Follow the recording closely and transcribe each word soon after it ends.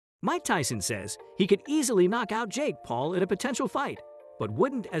Mike Tyson says he could easily knock out Jake Paul in a potential fight, but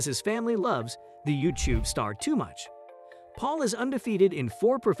wouldn't as his family loves the YouTube star too much. Paul is undefeated in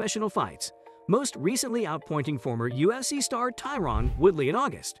 4 professional fights, most recently outpointing former UFC star Tyron Woodley in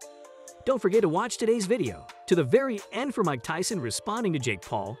August. Don't forget to watch today's video to the very end for Mike Tyson responding to Jake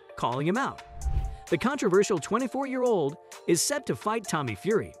Paul, calling him out. The controversial 24-year-old is set to fight Tommy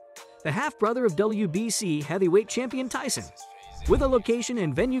Fury, the half-brother of WBC heavyweight champion Tyson, with a location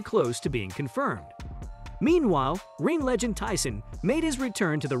and venue close to being confirmed. Meanwhile, ring legend Tyson made his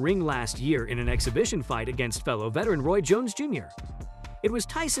return to the ring last year in an exhibition fight against fellow veteran Roy Jones Jr. It was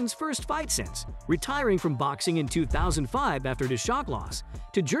Tyson's first fight since retiring from boxing in 2005 after his shock loss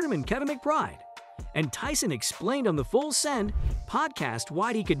to journeyman Kevin McBride. And Tyson explained on the Full Send podcast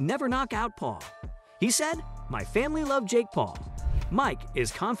why he could never knock out Paul. He said, "My family loved Jake Paul. Mike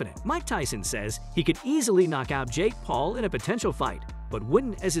is confident." Mike Tyson says he could easily knock out Jake Paul in a potential fight, but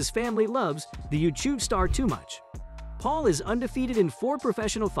wouldn't as his family loves the YouTube star too much. Paul is undefeated in 4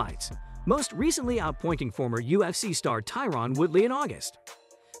 professional fights, most recently outpointing former UFC star Tyron Woodley in August.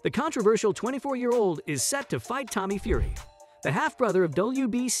 The controversial 24-year-old is set to fight Tommy Fury, the half-brother of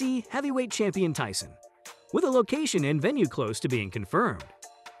WBC heavyweight champion Tyson, with a location and venue close to being confirmed.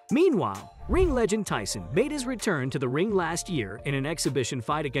 Meanwhile, ring legend Tyson made his return to the ring last year in an exhibition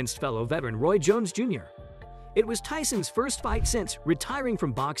fight against fellow veteran Roy Jones Jr. It was Tyson's first fight since retiring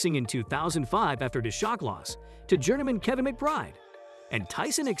from boxing in 2005 after his shock loss to journeyman Kevin McBride. And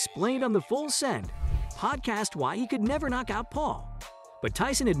Tyson explained on the Full Send podcast why he could never knock out Paul. But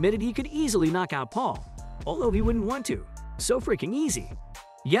Tyson admitted he could easily knock out Paul, although he wouldn't want to. So freaking easy.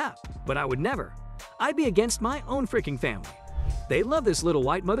 "Yeah, but I would never. I'd be against my own freaking family. They love this little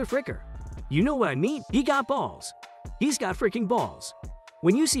white mother fricker. You know what I mean? He got balls. He's got freaking balls.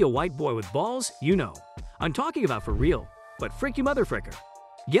 When you see a white boy with balls, you know. I'm talking about for real, but frick you mother fricker.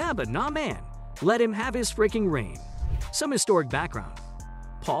 Yeah, but nah man. Let him have his freaking reign." Some historic background.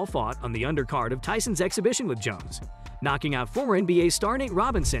 Paul fought on the undercard of Tyson's exhibition with Jones, knocking out former NBA star Nate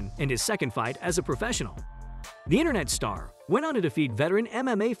Robinson in his second fight as a professional. The internet star went on to defeat veteran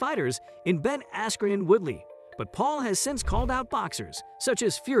MMA fighters in Ben Askren and Woodley, but Paul has since called out boxers such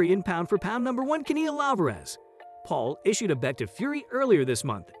as Fury and pound-for-pound #1 Canelo Alvarez. Paul issued a bet to Fury earlier this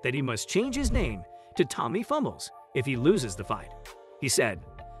month that he must change his name to Tommy Fumbles if he loses the fight. He said,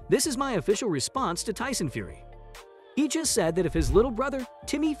 "This is my official response to Tyson Fury. He just said that if his little brother,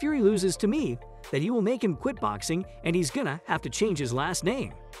 Timmy Fury, loses to me, that he will make him quit boxing and he's gonna have to change his last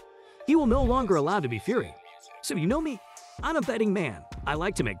name. He will no longer allowed to be Fury. So you know me, I'm a betting man. I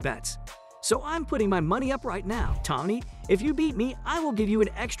like to make bets. So I'm putting my money up right now. Tommy, if you beat me, I will give you an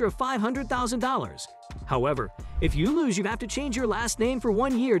extra $500,000. However, if you lose, you have to change your last name for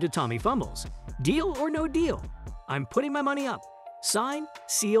 1 year to Tommy Fumbles. Deal or no deal? I'm putting my money up. Sign,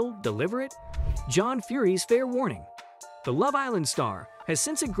 seal, deliver it." John Fury's fair warning. The Love Island star has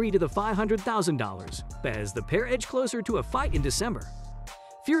since agreed to the $500,000 as the pair edge closer to a fight in December.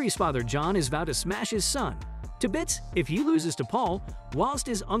 Fury's father John has vowed to smash his son to bits if he loses to Paul, whilst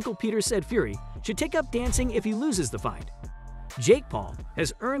his uncle Peter said Fury should take up dancing if he loses the fight. Jake Paul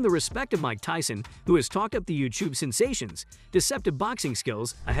has earned the respect of Mike Tyson, who has talked up the YouTube sensation's deceptive boxing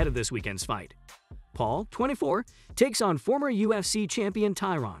skills ahead of this weekend's fight. Paul, 24, takes on former UFC champion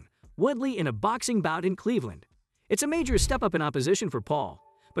Tyron Woodley in a boxing bout in Cleveland. It's a major step up in opposition for Paul,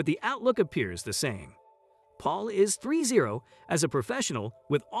 but the outlook appears the same. Paul is 3-0 as a professional,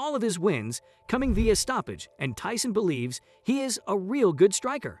 with all of his wins coming via stoppage, and Tyson believes he is a real good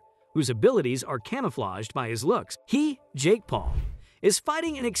striker, whose abilities are camouflaged by his looks. He, Jake Paul, is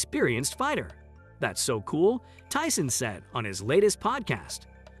fighting an experienced fighter. "That's so cool," Tyson said on his latest podcast.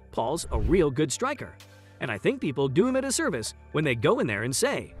 "Paul's a real good striker, and I think people do him a disservice when they go in there and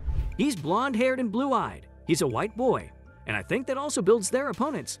say, 'He's blonde-haired and blue-eyed. He's a white boy,' and I think that also builds their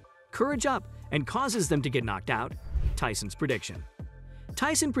opponents' courage up and causes them to get knocked out." Tyson's prediction.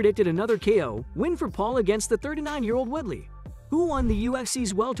 Tyson predicted another KO win for Paul against the 39-year-old Woodley, who won the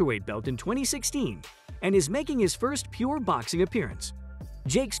UFC's welterweight belt in 2016 and is making his first pure boxing appearance.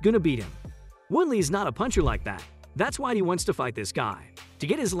 "Jake's gonna beat him. Woodley's not a puncher like that. That's why he wants to fight this guy. To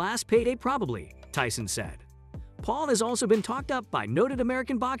get his last payday probably," Tyson said. Paul has also been talked up by noted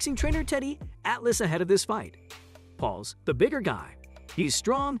American boxing trainer Teddy Atlas ahead of this fight. Paul's the bigger guy. He's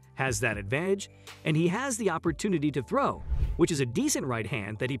strong, has that advantage, and he has the opportunity to throw, which is a decent right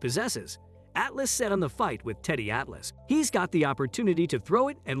hand that he possesses. Atlas said on the fight with Teddy Atlas, "He's got the opportunity to throw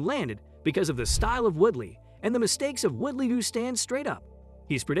it and land it because of the style of Woodley and the mistakes of Woodley, who stands straight up.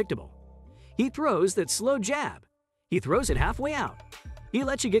 He's predictable. He throws that slow jab. He throws it halfway out. He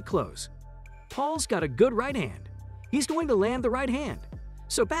lets you get close. Paul's got a good right hand. He's going to land the right hand.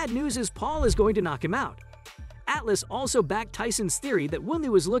 So bad news is Paul is going to knock him out. Atlas also backed Tyson's theory that Woodley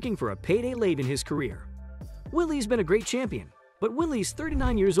was looking for a payday late in his career. Woodley's been a great champion, but Woodley's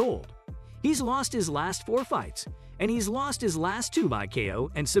 39 years old. He's lost his last 4 fights, and he's lost his last 2 by KO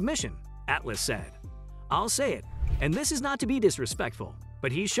and submission, Atlas said. I'll say it, and this is not to be disrespectful,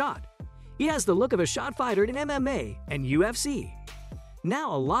 but he's shot. He has the look of a shot fighter in MMA and UFC.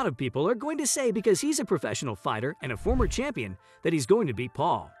 Now a lot of people are going to say because he's a professional fighter and a former champion that he's going to beat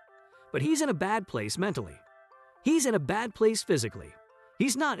Paul. But he's in a bad place mentally. He's in a bad place physically.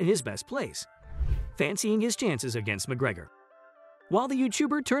 He's not in his best place, fancying his chances against McGregor. While the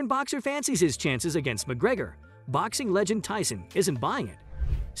YouTuber turned boxer fancies his chances against McGregor, boxing legend Tyson isn't buying it.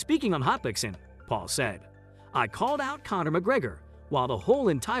 Speaking on Hotboxing, Paul said, I called out Conor McGregor while the whole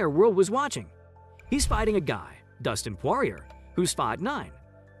entire world was watching. He's fighting a guy, Dustin Poirier, who's 5'9",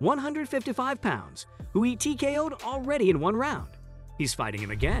 155 pounds, who he TKO'd already in 1 round. He's fighting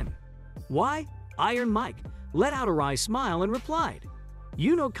him again. Why? Iron Mike let out a wry smile and replied,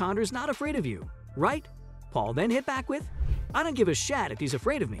 You know Conor's not afraid of you, right? Paul then hit back with, I don't give a shat if he's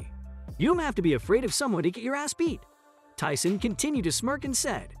afraid of me. You don't have to be afraid of someone to get your ass beat. Tyson continued to smirk and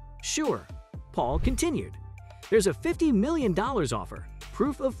said, Sure. Paul continued, There's a $50 million offer,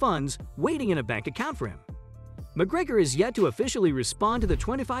 proof of funds, waiting in a bank account for him. McGregor is yet to officially respond to the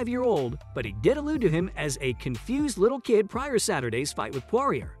 25-year-old, but he did allude to him as a confused little kid prior Saturday's fight with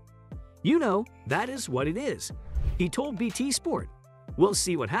Poirier. You know, that is what it is. He told BT Sport, We'll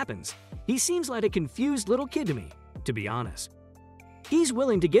see what happens. He seems like a confused little kid to me, to be honest. He's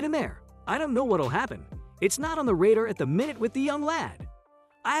willing to get in there. I don't know what'll happen. It's not on the radar at the minute with the young lad.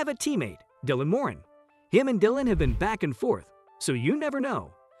 I have a teammate, Dylan Morin. Him and Dylan have been back and forth, so you never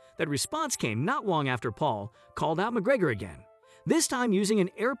know. That response came not long after Paul called out McGregor again, this time using an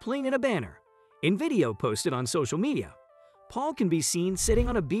airplane and a banner. In video posted on social media, Paul can be seen sitting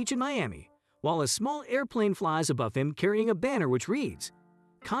on a beach in Miami, while a small airplane flies above him carrying a banner which reads,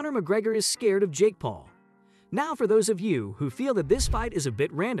 Conor McGregor is scared of Jake Paul. Now for those of you who feel that this fight is a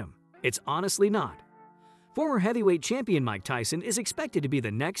bit random, it's honestly not. Former heavyweight champion Mike Tyson is expected to be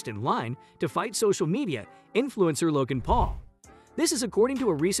the next in line to fight social media influencer Logan Paul. This is according to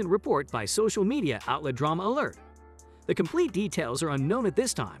a recent report by social media outlet Drama Alert. The complete details are unknown at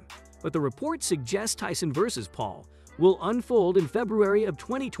this time, but the report suggests Tyson versus Paul will unfold in February of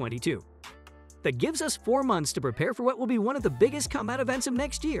 2022. That gives us 4 months to prepare for what will be one of the biggest combat events of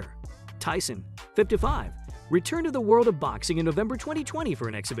next year. Tyson, 55, returned to the world of boxing in November 2020 for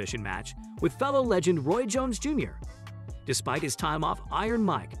an exhibition match with fellow legend Roy Jones Jr. Despite his time off, Iron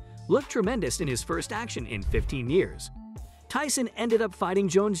Mike looked tremendous in his first action in 15 years. Tyson ended up fighting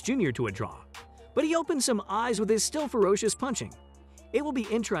Jones Jr. to a draw, but he opened some eyes with his still ferocious punching. It will be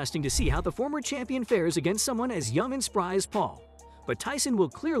interesting to see how the former champion fares against someone as young and spry as Paul, but Tyson will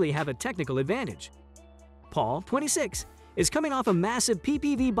clearly have a technical advantage. Paul, 26, is coming off a massive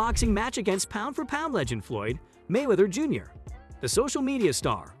PPV boxing match against pound-for-pound legend Floyd Mayweather Jr. The social media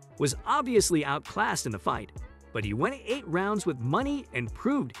star was obviously outclassed in the fight, but he went 8 rounds with money and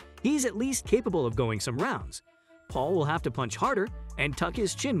proved he's at least capable of going some rounds. Paul will have to punch harder and tuck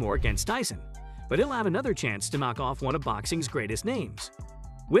his chin more against Tyson, but he'll have another chance to knock off one of boxing's greatest names.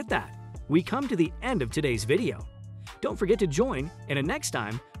 With that, we come to the end of today's video. Don't forget to join in a next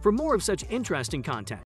time for more of such interesting content.